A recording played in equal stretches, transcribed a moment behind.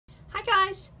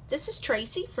guys, this is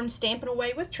Tracy from Stampin'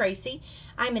 Away with Tracy.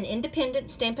 I'm an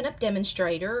independent Stampin' Up!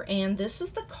 Demonstrator, and this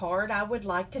is the card I would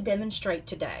like to demonstrate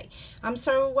today. I'm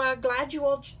so glad you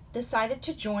all decided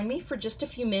to join me for just a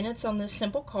few minutes on this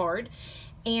simple card.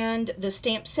 And the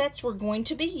stamp sets we're going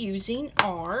to be using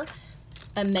are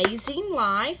Amazing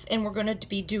Life, and we're going to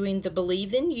be doing the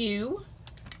Believe in You,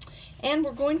 and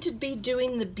we're going to be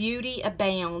doing the Beauty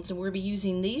Abounds, and we're going to be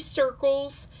using these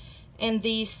circles and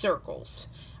these circles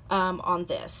on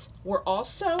this. We're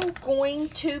also going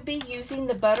to be using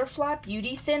the Butterfly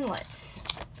Beauty Thinlits,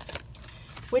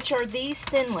 which are these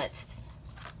Thinlits.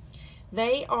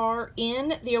 They are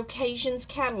in the Occasions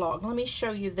catalog. Let me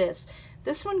show you this.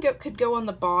 This one could go on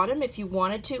the bottom if you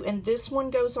wanted to, and this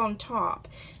one goes on top.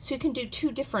 So you can do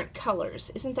two different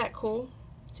colors. Isn't that cool?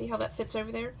 See how that fits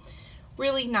over there?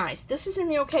 Really nice. This is in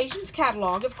the Occasions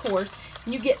catalog, of course.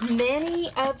 You get many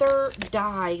other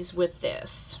dies with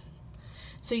this.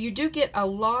 So you do get a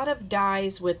lot of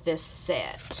dies with this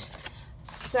set.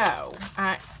 So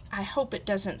I hope it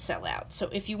doesn't sell out. So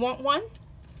if you want one,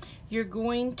 you're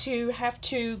going to have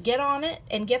to get on it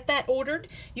and get that ordered.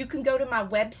 You can go to my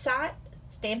website,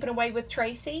 Stampin' Away with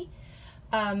Tracy,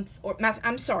 my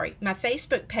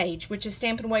Facebook page, which is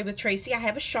Stampin' Away with Tracy. I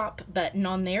have a shop button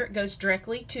on there. It goes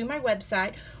directly to my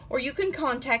website. Or you can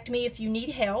contact me if you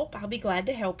need help. I'll be glad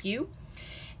to help you.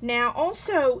 Now,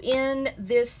 also in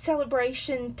this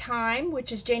celebration time,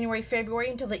 which is January, February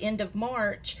until the end of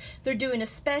March, they're doing a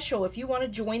special. If you want to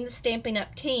join the Stampin'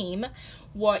 Up! Team,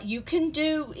 what you can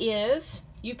do is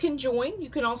you can join.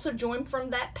 You can also join from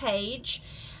that page.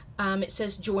 It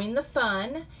says join the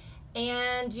fun,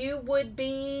 and you would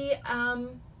be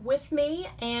with me,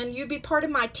 and you'd be part of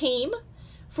my team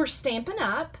for Stampin'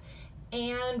 Up!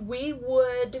 And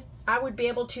I would be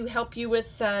able to help you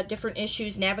with different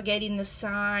issues, navigating the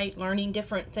site, learning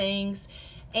different things.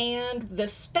 And the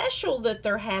special that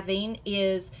they're having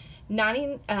is you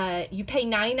pay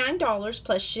 $99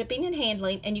 plus shipping and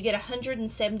handling, and you get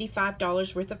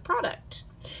 $175 worth of product.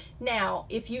 Now,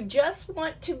 if you just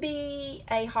want to be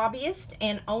a hobbyist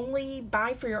and only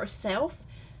buy for yourself,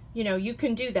 you know, you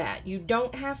can do that. You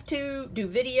don't have to do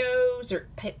videos or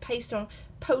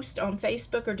post on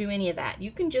Facebook or do any of that. You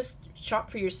can just shop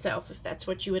for yourself if that's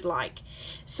what you would like.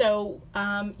 So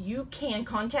you can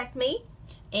contact me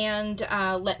and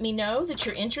let me know that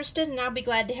you're interested, and I'll be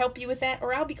glad to help you with that,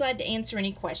 or I'll be glad to answer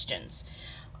any questions.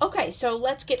 Okay, so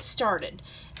let's get started.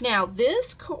 Now,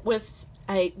 this was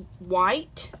a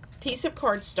white piece of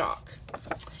cardstock,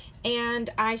 and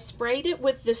I sprayed it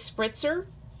with the spritzer,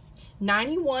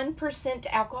 91%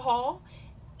 alcohol,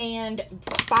 and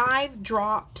 5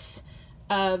 drops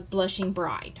of Blushing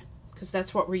Bride, because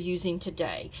that's what we're using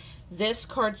today. This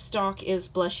cardstock is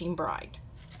Blushing Bride.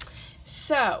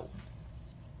 So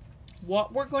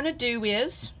what we're going to do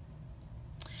is,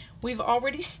 we've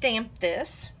already stamped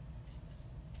this,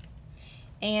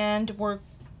 and I've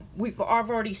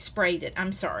already sprayed it.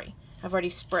 I'm sorry, I've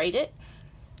already sprayed it.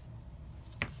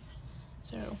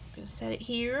 So I'm going to set it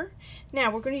here.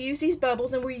 Now we're going to use these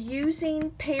bubbles, and we're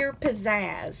using Pear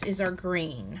Pizzazz is our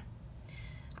green.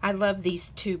 I love these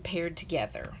two paired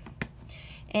together.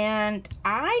 And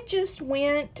I just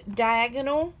went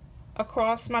diagonal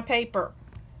across my paper.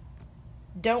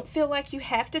 Don't feel like you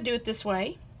have to do it this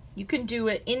way. You can do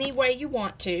it any way you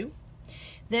want to.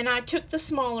 Then I took the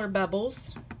smaller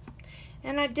bubbles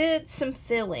and I did some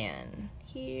fill-in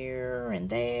here and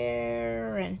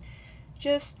there, and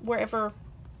just wherever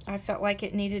I felt like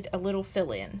it needed a little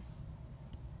fill-in.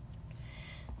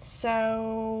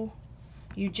 So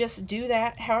you just do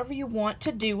that however you want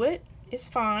to do it. It's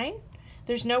fine.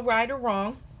 There's no right or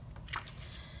wrong.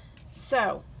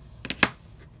 So,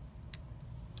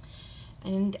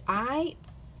 and I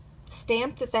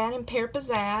stamped that in Pear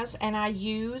Pizzazz, and I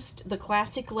used the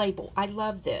classic label. I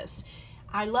love this.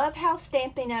 I love how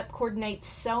Stampin' Up! Coordinates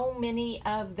so many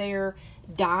of their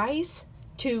dies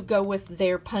to go with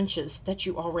their punches that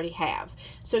you already have.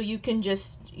 So you can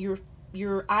just,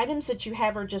 your items that you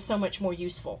have are just so much more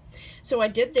useful. So I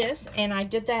did this, and I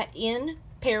did that in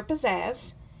Pear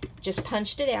Pizzazz. Just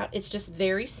punched it out. It's just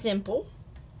very simple.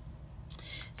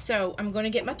 So I'm going to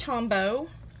get my Tombow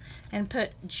and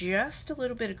put just a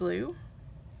little bit of glue.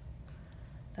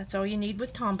 That's all you need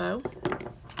with Tombow,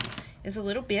 is a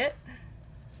little bit.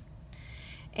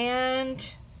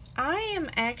 And I am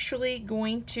actually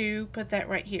going to put that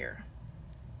right here.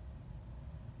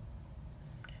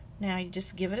 Now you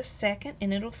just give it a second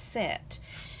and it'll set.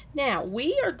 Now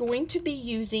we are going to be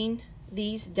using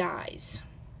these dies.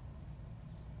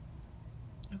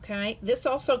 Okay, this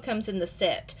also comes in the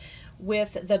set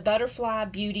with the Butterfly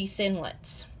Beauty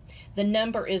Thinlits. The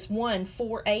number is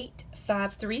 148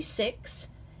 8536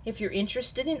 if you're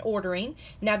interested in ordering.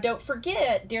 Now don't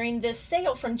forget, during this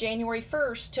sale from January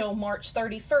 1st till March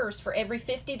 31st, for every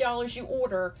 $50 you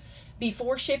order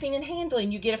before shipping and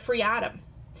handling, you get a free item.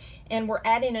 And we're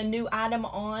adding a new item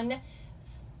on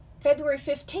February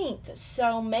 15th.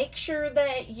 So make sure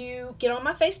that you get on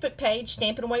my Facebook page,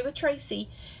 Stampin' Away with Tracy,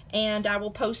 and I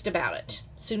will post about it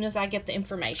as soon as I get the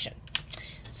information.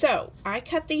 So I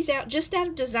cut these out just out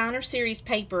of designer series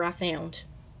paper I found,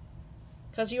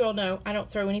 because you all know I don't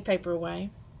throw any paper away.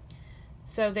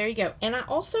 So there you go. And I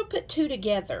also put two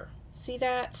together. See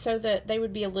that? So that they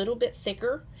would be a little bit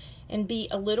thicker and be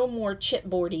a little more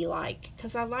chipboardy like,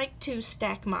 because I like to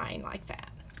stack mine like that.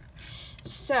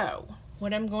 So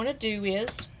what I'm going to do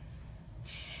is,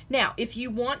 now if you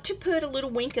want to put a little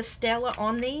Wink of Stella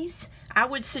on these, I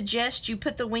would suggest you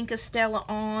put the Wink of Stella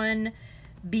on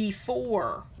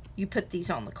before you put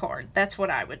these on the card. That's what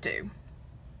I would do.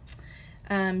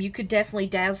 You could definitely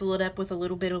dazzle it up with a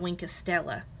little bit of Wink of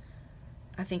Stella.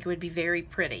 I think it would be very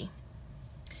pretty.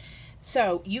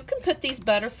 So you can put these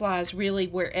butterflies really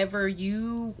wherever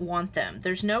you want them.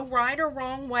 There's no right or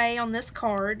wrong way on this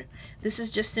card. This is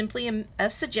just simply a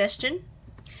suggestion.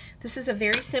 This is a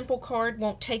very simple card,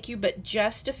 won't take you but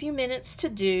just a few minutes to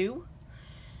do.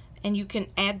 And you can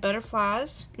add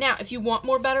butterflies. Now, if you want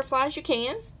more butterflies, you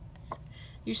can.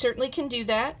 You certainly can do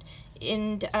that.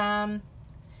 And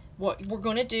what we're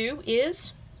going to do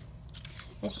is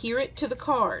adhere it to the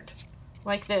card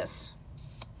like this.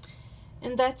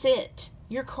 And that's it.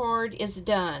 Your card is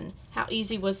done. How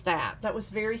easy was that? That was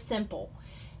very simple.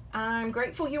 I'm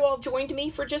grateful you all joined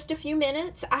me for just a few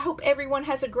minutes. I hope everyone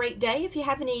has a great day. If you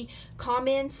have any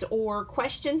comments or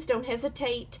questions, don't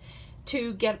hesitate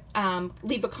to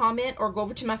leave a comment or go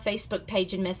over to my Facebook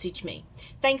page and message me.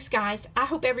 Thanks, guys. I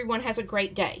hope everyone has a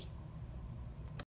great day.